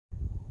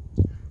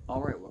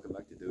Alright, welcome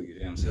back to Do Your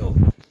Damn Self.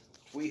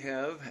 We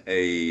have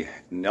a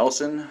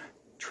Nelson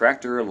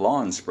tractor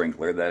lawn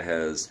sprinkler that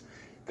has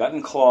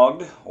gotten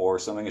clogged, or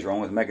something is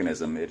wrong with the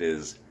mechanism. It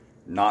is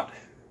not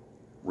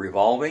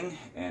revolving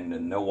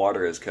and no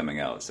water is coming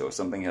out. So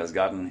something has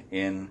gotten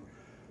in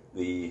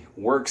the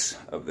works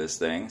of this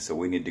thing, so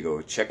we need to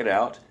go check it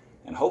out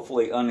and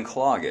hopefully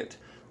unclog it.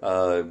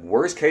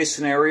 Worst case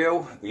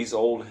scenario, these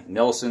old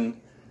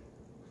Nelson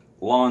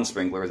lawn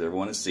sprinklers,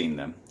 everyone has seen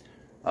them,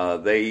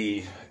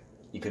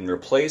 you can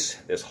replace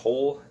this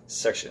whole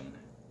section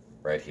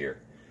right here.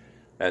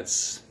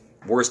 That's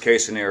worst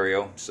case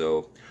scenario,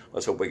 so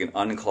let's hope we can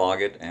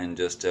unclog it and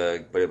just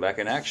put it back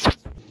in action.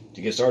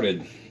 To get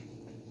started,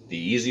 the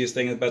easiest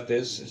thing about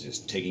this is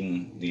just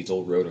taking these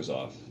old rotors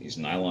off. These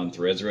nylon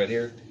threads right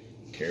here,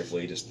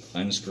 carefully just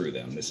unscrew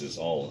them. This is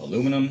all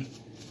aluminum,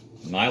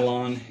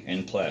 nylon,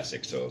 and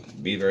plastic, so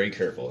be very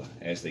careful.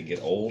 As they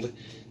get old,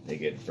 they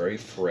get very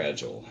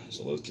fragile.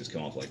 So those just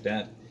come off like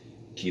that.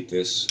 Keep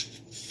this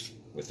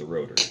with the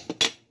rotor.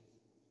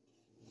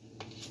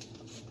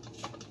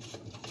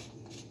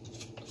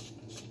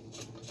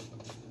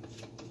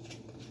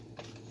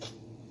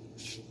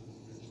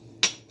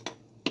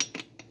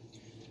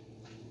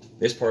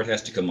 This part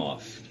has to come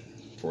off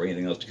for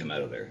anything else to come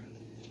out of there.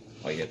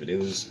 All you have to do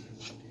is,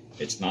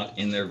 it's not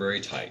in there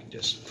very tight.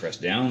 Just press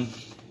down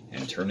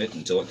and turn it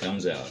until it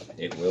comes out.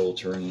 It will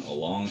turn a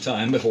long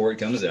time before it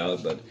comes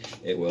out, but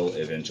it will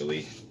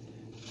eventually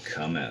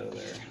come out of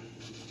there.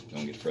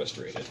 Don't get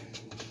frustrated.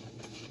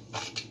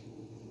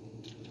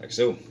 Like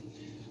so.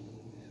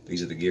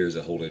 These are the gears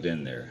that hold it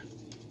in there.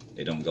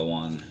 They don't go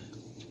on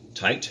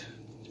tight,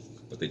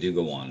 but they do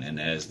go on. And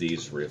as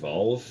these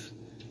revolve,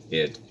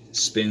 it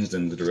spins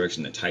in the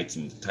direction that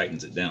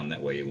tightens it down. That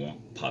way it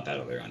won't pop out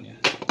of there on you.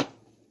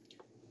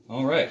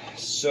 Alright,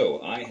 so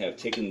I have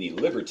taken the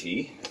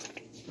liberty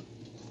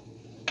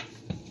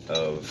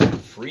of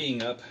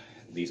freeing up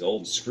these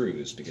old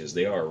screws because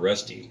they are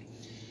rusty.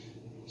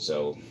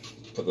 So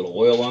put a little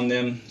oil on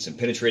them, some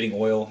penetrating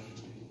oil.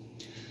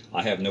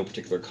 I have no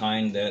particular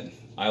kind that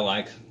I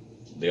like.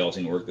 They all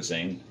seem to work the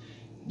same.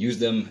 Use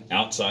them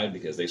outside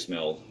because they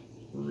smell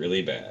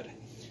really bad.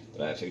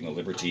 But I have taken the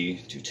liberty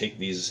to take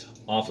these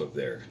off of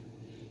there.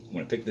 I'm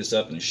going to pick this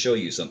up and show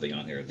you something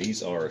on here.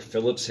 These are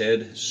Phillips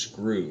head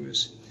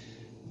screws.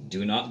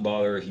 Do not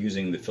bother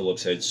using the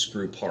Phillips head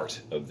screw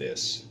part of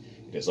this.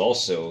 It is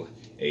also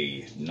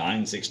a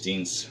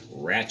 9/16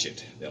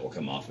 ratchet that will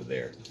come off of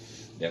there.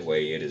 That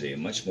way it is a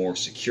much more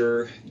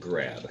secure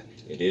grab.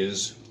 It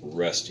is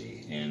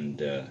rusty,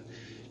 and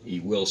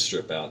you will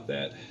strip out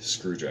that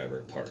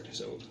screwdriver part.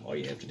 So all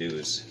you have to do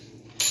is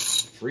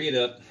free it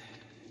up,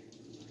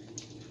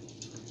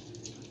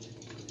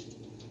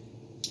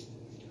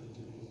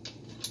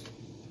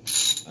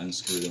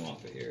 unscrew them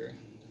off of here.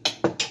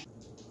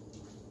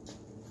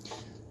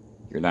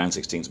 Your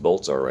 9/16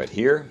 bolts are right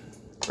here,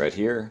 right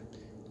here,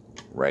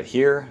 right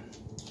here,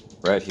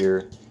 right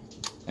here,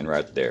 and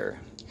right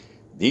there.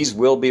 These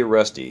will be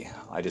rusty.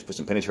 I just put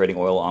some penetrating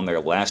oil on there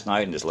last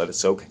night and just let it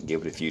soak and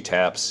gave it a few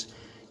taps.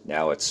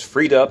 Now it's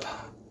freed up.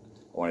 I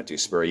wanted to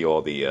spare you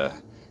all the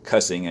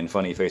cussing and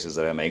funny faces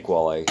that I make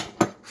while I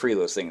free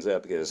those things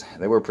up because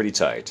they were pretty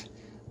tight.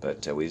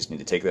 But we just need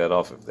to take that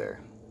off of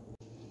there.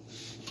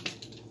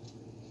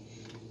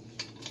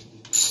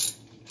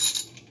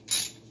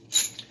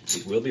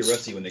 These will be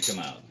rusty when they come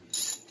out.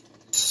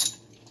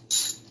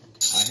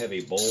 I have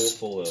a bowl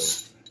full of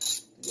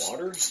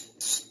water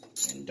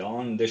and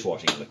Dawn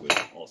dishwashing liquid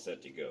all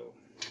set to go.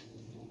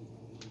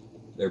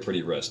 They're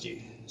pretty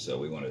rusty, so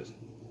we want to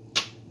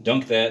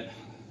dunk that,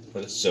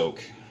 let it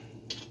soak.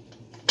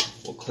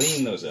 We'll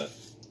clean those up.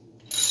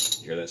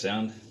 You hear that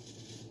sound?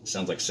 It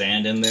sounds like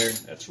sand in there.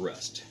 That's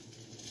rust.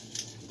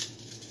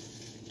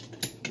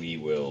 We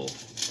will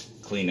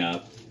clean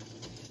out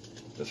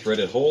the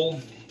threaded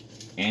hole,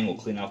 and we'll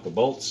clean off the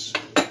bolts.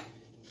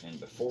 And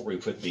before we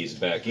put these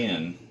back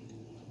in,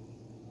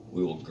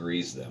 we will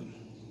grease them.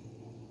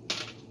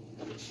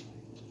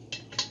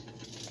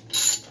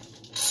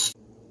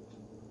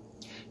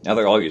 Now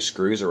that all your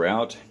screws are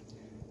out,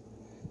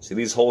 see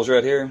these holes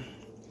right here?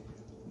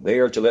 They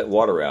are to let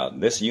water out.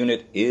 This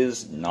unit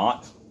is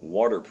not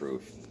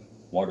waterproof.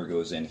 Water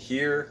goes in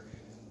here,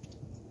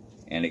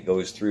 and it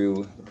goes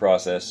through the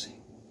process,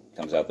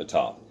 comes out the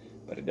top.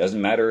 But it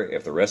doesn't matter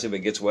if the rest of it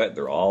gets wet,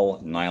 they're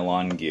all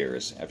nylon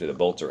gears. After the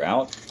bolts are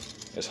out,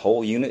 this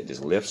whole unit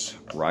just lifts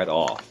right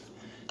off.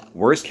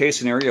 Worst case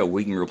scenario,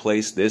 we can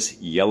replace this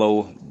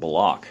yellow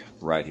block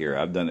right here.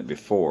 I've done it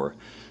before.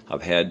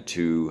 I've had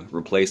to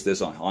replace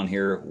this on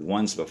here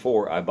once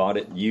before. I bought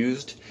it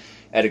used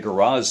at a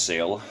garage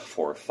sale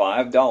for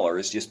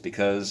 $5 just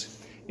because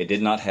it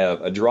did not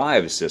have a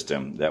drive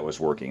system that was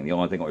working. The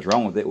only thing that was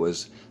wrong with it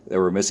was they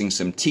were missing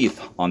some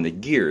teeth on the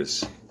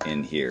gears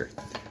in here.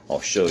 I'll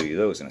show you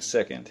those in a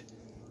second.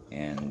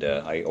 And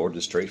I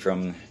ordered straight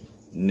from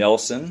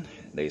Nelson.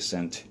 They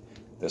sent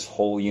this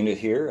whole unit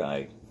here.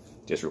 I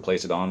just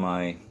replaced it on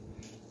my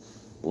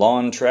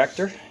lawn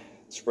tractor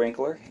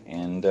sprinkler,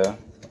 and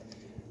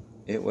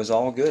it was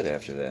all good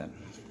after that.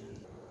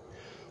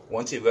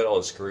 Once you've got all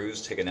the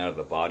screws taken out of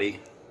the body,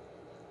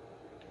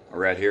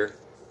 right here,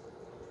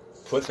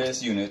 put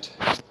this unit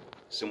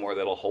somewhere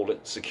that'll hold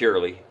it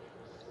securely.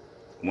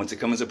 Once it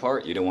comes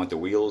apart, you don't want the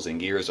wheels and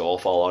gears to all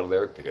fall out of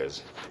there,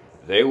 because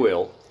they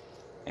will.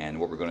 And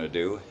what we're going to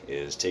do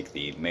is take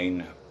the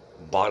main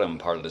bottom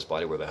part of this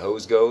body where the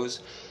hose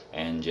goes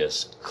and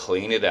just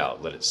clean it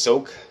out. Let it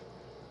soak.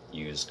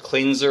 Use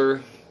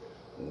cleanser,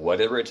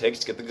 whatever it takes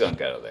to get the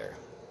gunk out of there.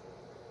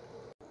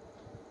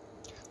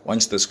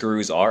 Once the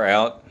screws are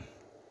out,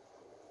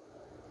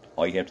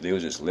 all you have to do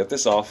is just lift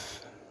this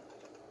off.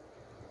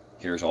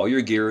 Here's all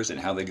your gears and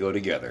how they go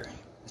together.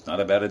 It's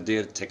not a bad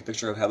idea to take a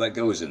picture of how that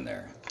goes in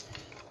there.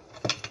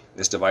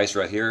 This device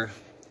right here,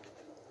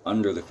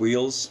 under the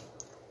wheels,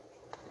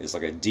 is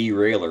like a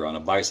derailleur on a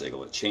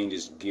bicycle. It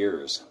changes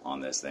gears on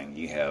this thing.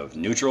 You have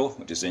neutral,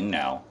 which is in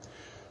now.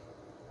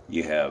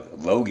 You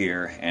have low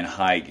gear and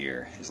high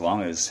gear. As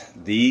long as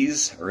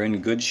these are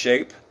in good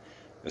shape,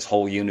 this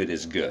whole unit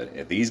is good.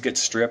 If these get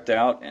stripped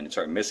out and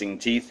start missing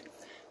teeth,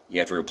 you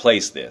have to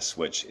replace this,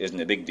 which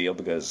isn't a big deal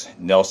because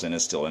Nelson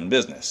is still in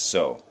business.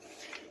 So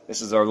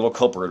this is our little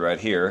culprit right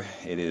here.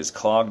 It is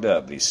clogged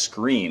up. The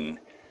screen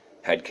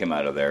had come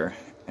out of there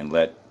and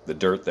let the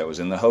dirt that was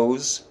in the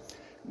hose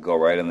go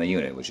right in the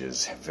unit, which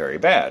is very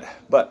bad.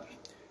 But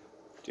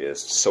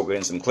just soak it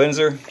in some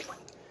cleanser,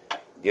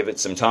 give it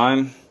some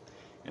time,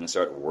 and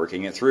start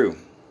working it through.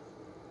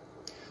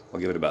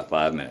 We'll give it about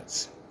 5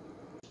 minutes.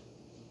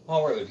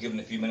 Alright, we've given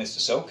it a few minutes to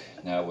soak.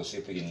 Now we'll see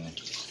if we can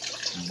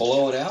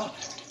blow it out.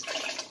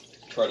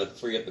 Try to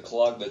free up the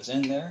clog that's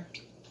in there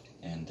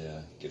and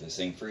get this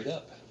thing freed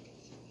up.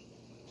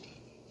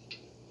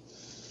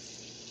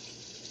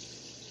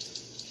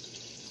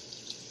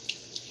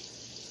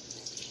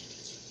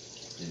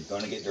 It's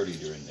going to get dirty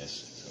during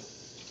this.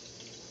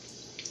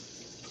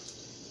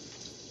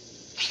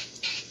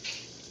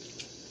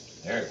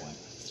 So. There it went.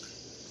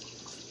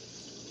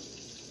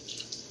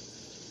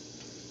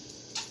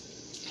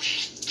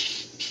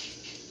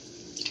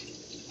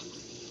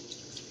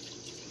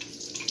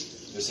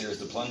 This here is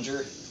the plunger.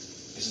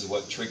 This is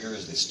what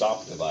triggers the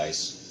stop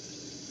device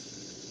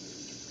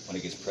when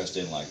it gets pressed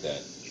in like that.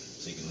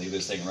 So you can leave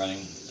this thing running.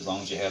 As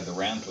long as you have the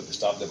ramp with the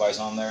stop device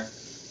on there,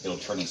 it'll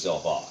turn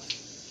itself off.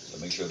 So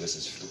make sure this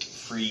is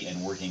free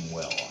and working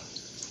well.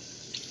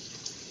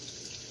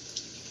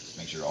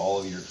 Make sure all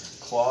of your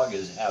clog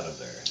is out of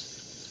there.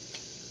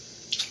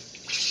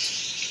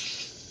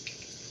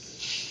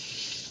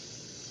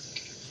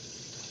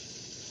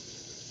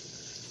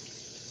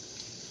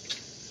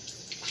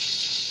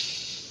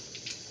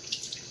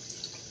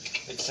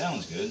 It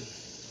sounds good.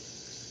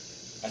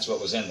 That's what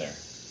was in there.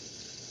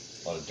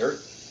 A lot of dirt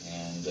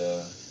and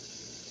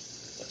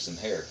like some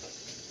hair.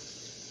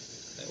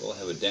 That will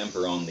have a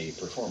damper on the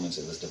performance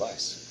of this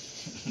device.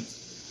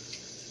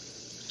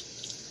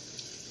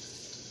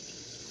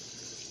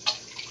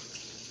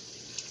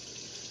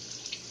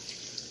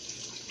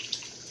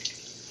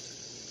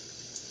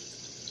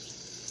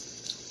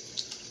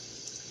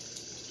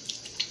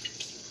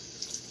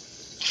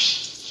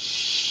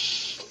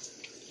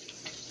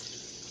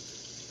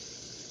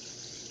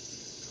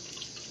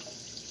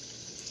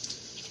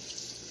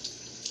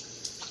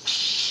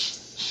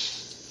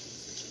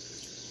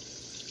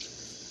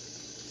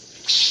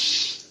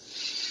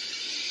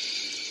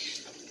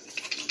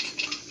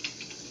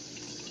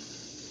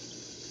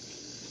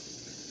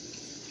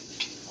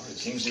 It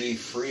seems to be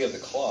free of the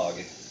clog.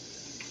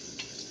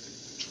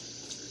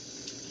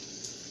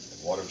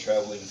 Water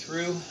traveling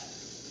through.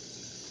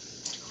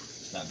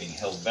 It's not being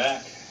held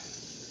back.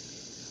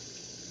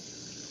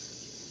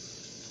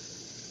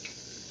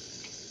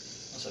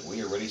 Looks like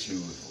we are ready to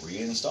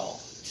reinstall.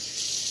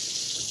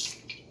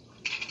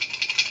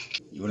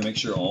 You want to make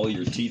sure all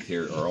your teeth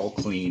here are all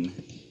clean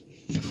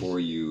before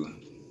you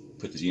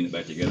put this unit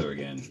back together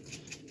again.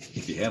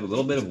 If you have a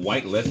little bit of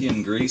white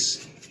lithium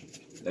grease,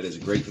 that is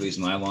great for these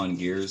nylon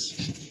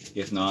gears.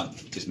 If not,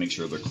 just make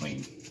sure they're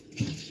clean.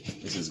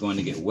 This is going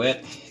to get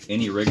wet.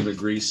 Any regular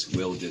grease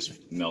will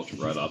just melt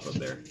right off of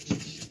there.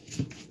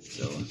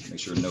 So make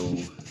sure no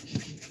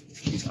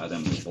these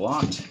items are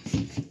blocked.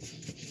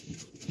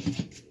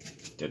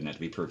 Doesn't have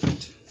to be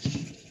perfect.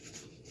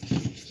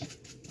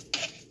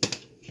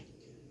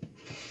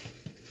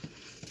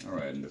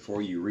 Alright, and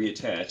before you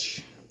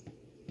reattach,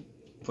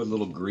 put a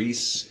little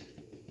grease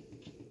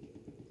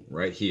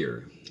right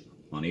here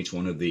on each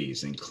one of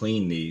these and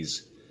clean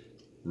these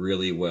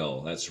really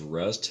well. That's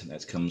rust.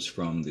 That comes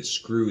from the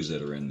screws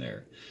that are in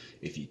there.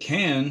 If you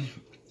can,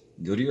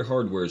 go to your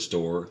hardware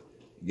store,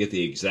 get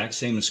the exact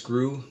same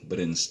screw but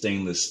in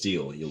stainless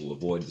steel. You'll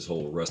avoid this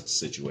whole rust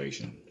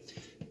situation.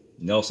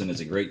 Nelson is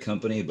a great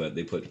company, but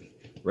they put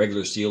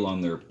regular steel on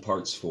their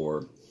parts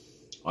for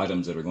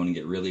items that are going to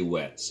get really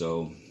wet.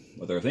 So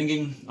what they're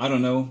thinking, I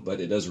don't know, but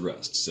it does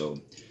rust. So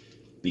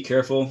be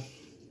careful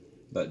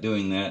about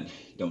doing that.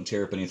 Don't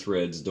tear up any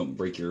threads. Don't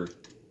break your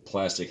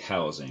plastic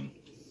housing.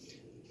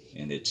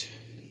 And this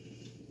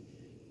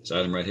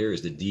item right here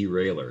is the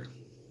derailleur.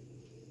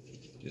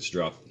 Just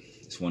drop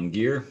this one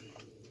gear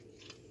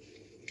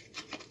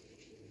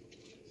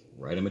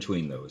right in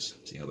between those.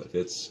 See how that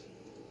fits?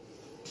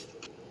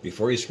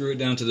 Before you screw it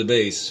down to the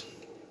base,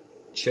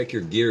 check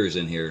your gears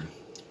in here.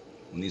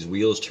 When these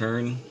wheels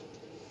turn,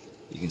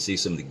 you can see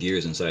some of the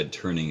gears inside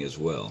turning as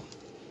well.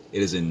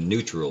 It is in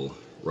neutral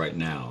right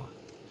now,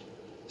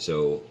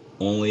 so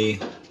only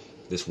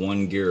this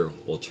one gear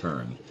will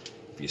turn.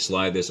 If you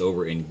slide this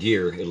over in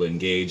gear, it'll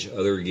engage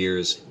other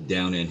gears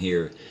down in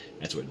here.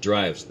 That's what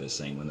drives this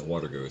thing when the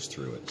water goes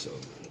through it. So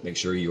make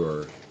sure you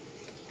are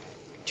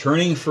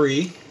turning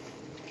free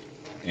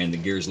and the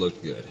gears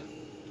look good.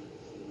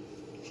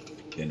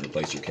 Then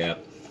replace your cap.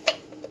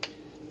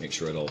 Make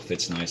sure it all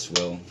fits nice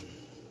well.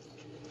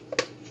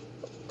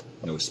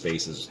 No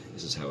spaces.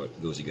 This is how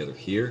it goes together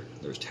here.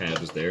 There's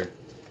tabs there,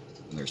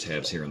 and there's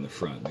tabs here in the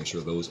front. Make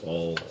sure those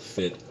all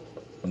fit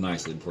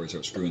nicely before you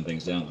start screwing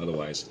things down,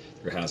 otherwise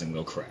your housing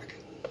will crack.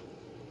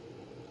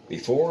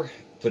 Before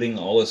putting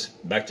all this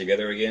back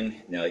together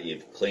again, now that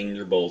you've cleaned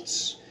your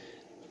bolts,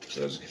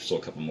 so there's still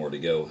a couple more to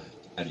go,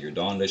 out of your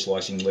Dawn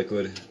dishwashing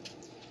liquid,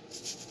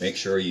 make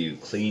sure you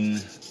clean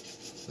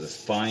the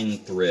fine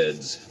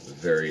threads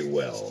very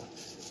well.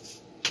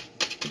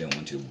 You don't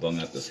want to bung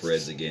up the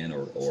threads again,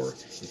 or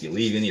if you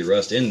leave any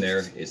rust in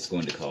there, it's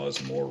going to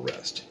cause more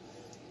rust.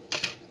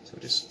 So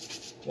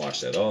just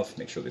wash that off,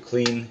 make sure they're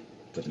clean,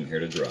 put them here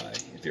to dry.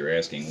 If you're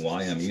asking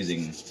why I'm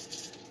using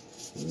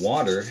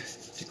water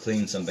to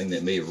clean something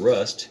that may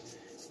rust,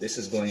 this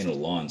is going in a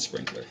lawn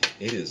sprinkler.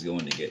 It is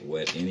going to get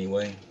wet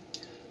anyway,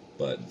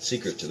 but the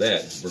secret to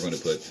that, we're going to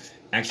put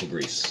axle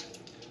grease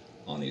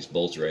on these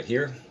bolts right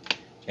here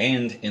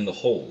and in the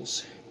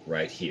holes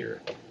right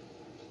here.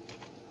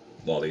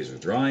 While these are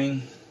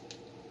drying,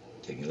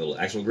 taking a little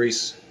axle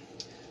grease,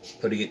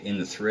 putting it in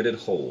the threaded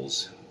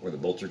holes where the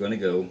bolts are going to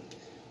go.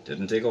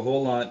 Doesn't take a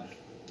whole lot,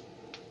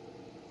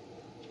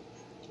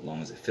 as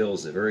long as it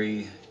fills the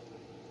very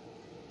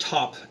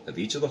top of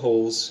each of the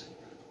holes.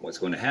 What's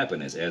going to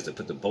happen is as I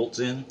put the bolts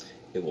in,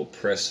 it will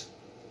press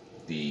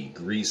the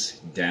grease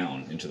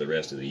down into the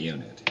rest of the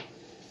unit.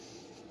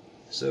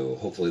 So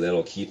hopefully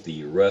that'll keep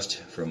the rust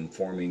from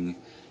forming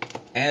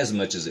as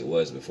much as it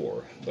was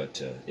before.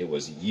 But it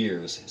was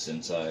years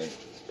since I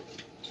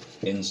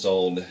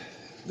installed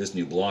this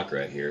new block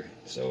right here,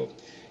 so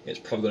it's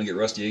probably going to get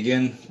rusty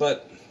again,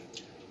 but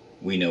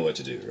we know what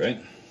to do, right?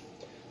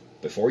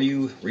 Before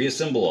you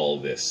reassemble all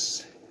of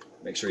this,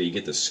 make sure you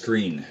get the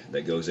screen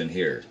that goes in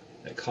here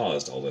that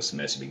caused all this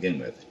mess to begin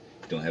with.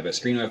 If you don't have that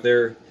screen right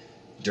there,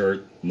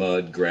 dirt,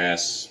 mud,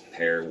 grass,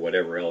 hair,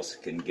 whatever else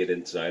can get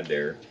inside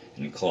there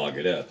and clog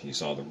it up. You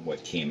saw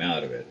what came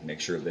out of it.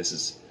 Make sure this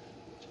is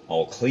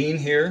all clean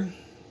here.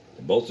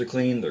 The bolts are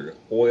clean, they're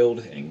oiled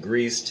and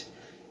greased,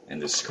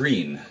 and the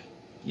screen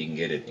you can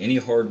get at any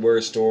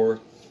hardware store,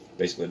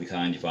 basically the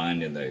kind you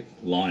find in the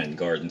lawn and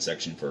garden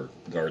section for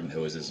garden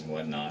hoses and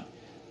whatnot.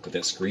 Put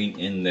that screen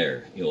in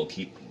there. It'll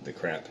keep the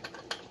crap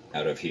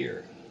out of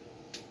here.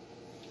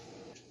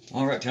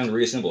 Alright, time to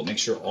reassemble. Make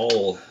sure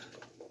all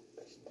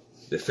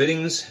the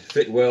fittings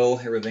fit well,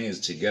 everything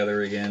is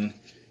together again.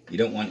 You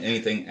don't want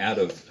anything out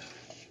of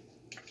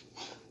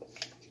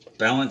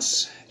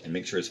balance, and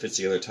make sure it fits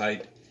together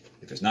tight.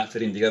 If it's not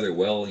fitting together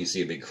well, you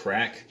see a big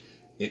crack,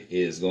 it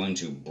is going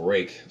to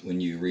break when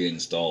you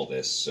reinstall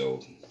this. So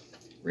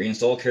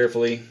reinstall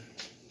carefully.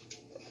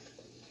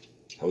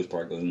 Hose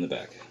part goes in the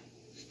back.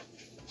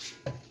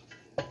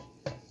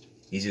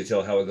 Easy to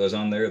tell how it goes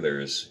on there.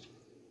 There's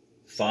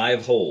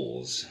 5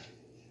 holes,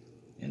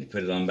 and if you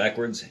put it on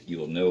backwards, you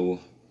will know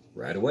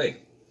right away.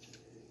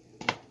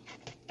 A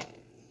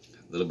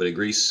little bit of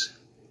grease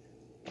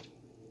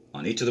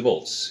on each of the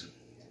bolts.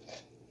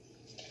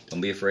 Don't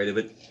be afraid of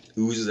it.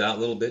 Oozes out a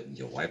little bit,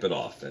 you'll wipe it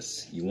off.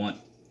 You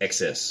want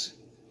excess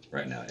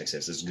right now.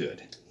 Excess is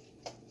good.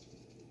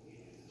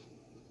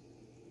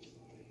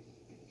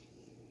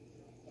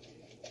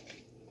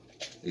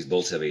 These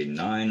bolts have a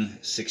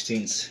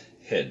 9/16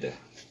 head.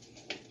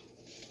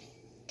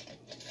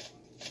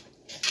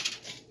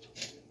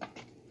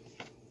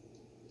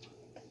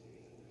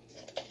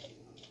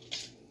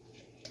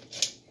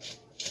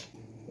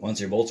 Once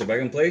your bolts are back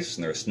in place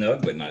and they're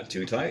snug but not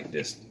too tight,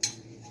 just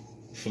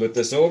flip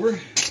this over.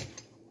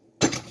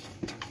 This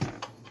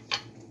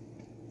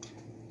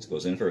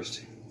goes in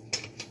first.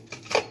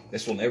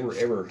 This will never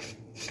ever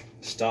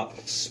stop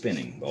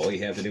spinning. All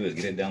you have to do is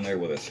get it down there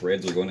where the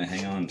threads are going to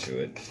hang on to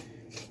it.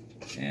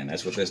 And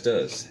that's what this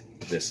does.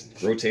 This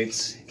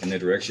rotates in the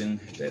direction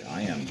that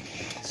I am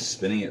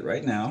spinning it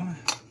right now,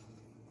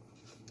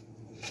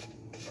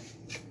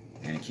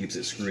 and keeps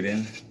it screwed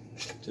in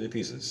to the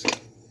pieces.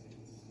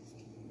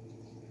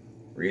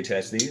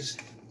 Reattach these,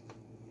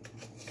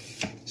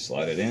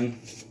 slide it in,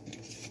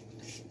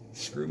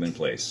 screw them in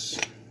place.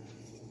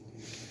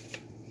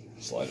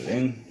 Slide it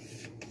in,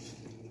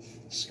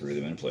 screw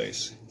them in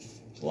place.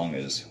 As long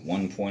as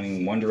one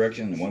pointing one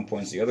direction and one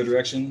points the other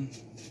direction,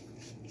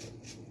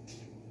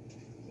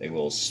 they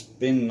will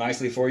spin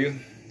nicely for you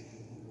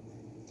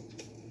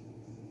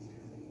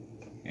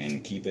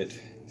and keep it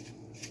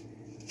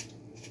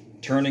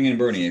turning and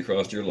burning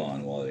across your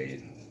lawn while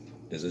it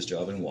does this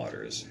job in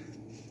waters.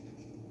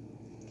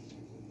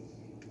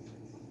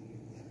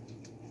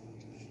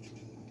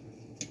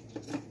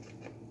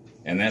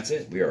 And that's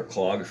it. We are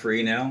clog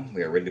free now.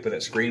 We are ready to put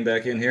that screen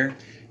back in here.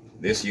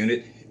 This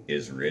unit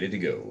is ready to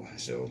go.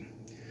 So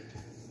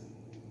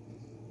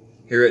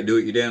here at Do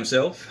It Your Damn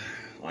Self,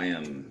 I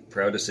am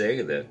proud to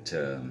say that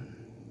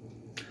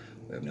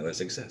we have another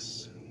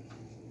success.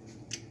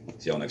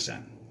 See y'all next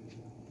time.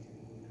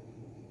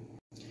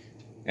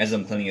 As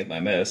I'm cleaning up my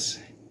mess,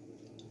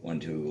 I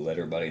want to let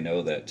everybody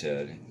know that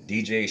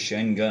DJ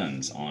Shane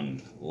Guns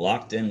on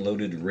Locked and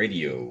Loaded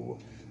Radio,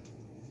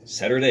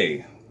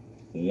 Saturday,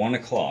 1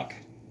 o'clock.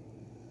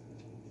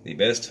 The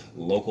best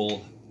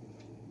local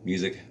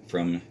music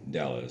from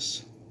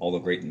Dallas. All the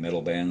great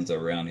metal bands that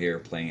are around here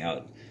playing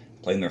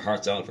their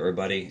hearts out for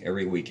everybody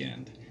every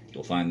weekend.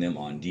 You'll find them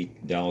on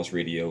Deep Dallas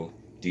Radio,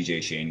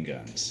 DJ Shane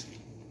Guns.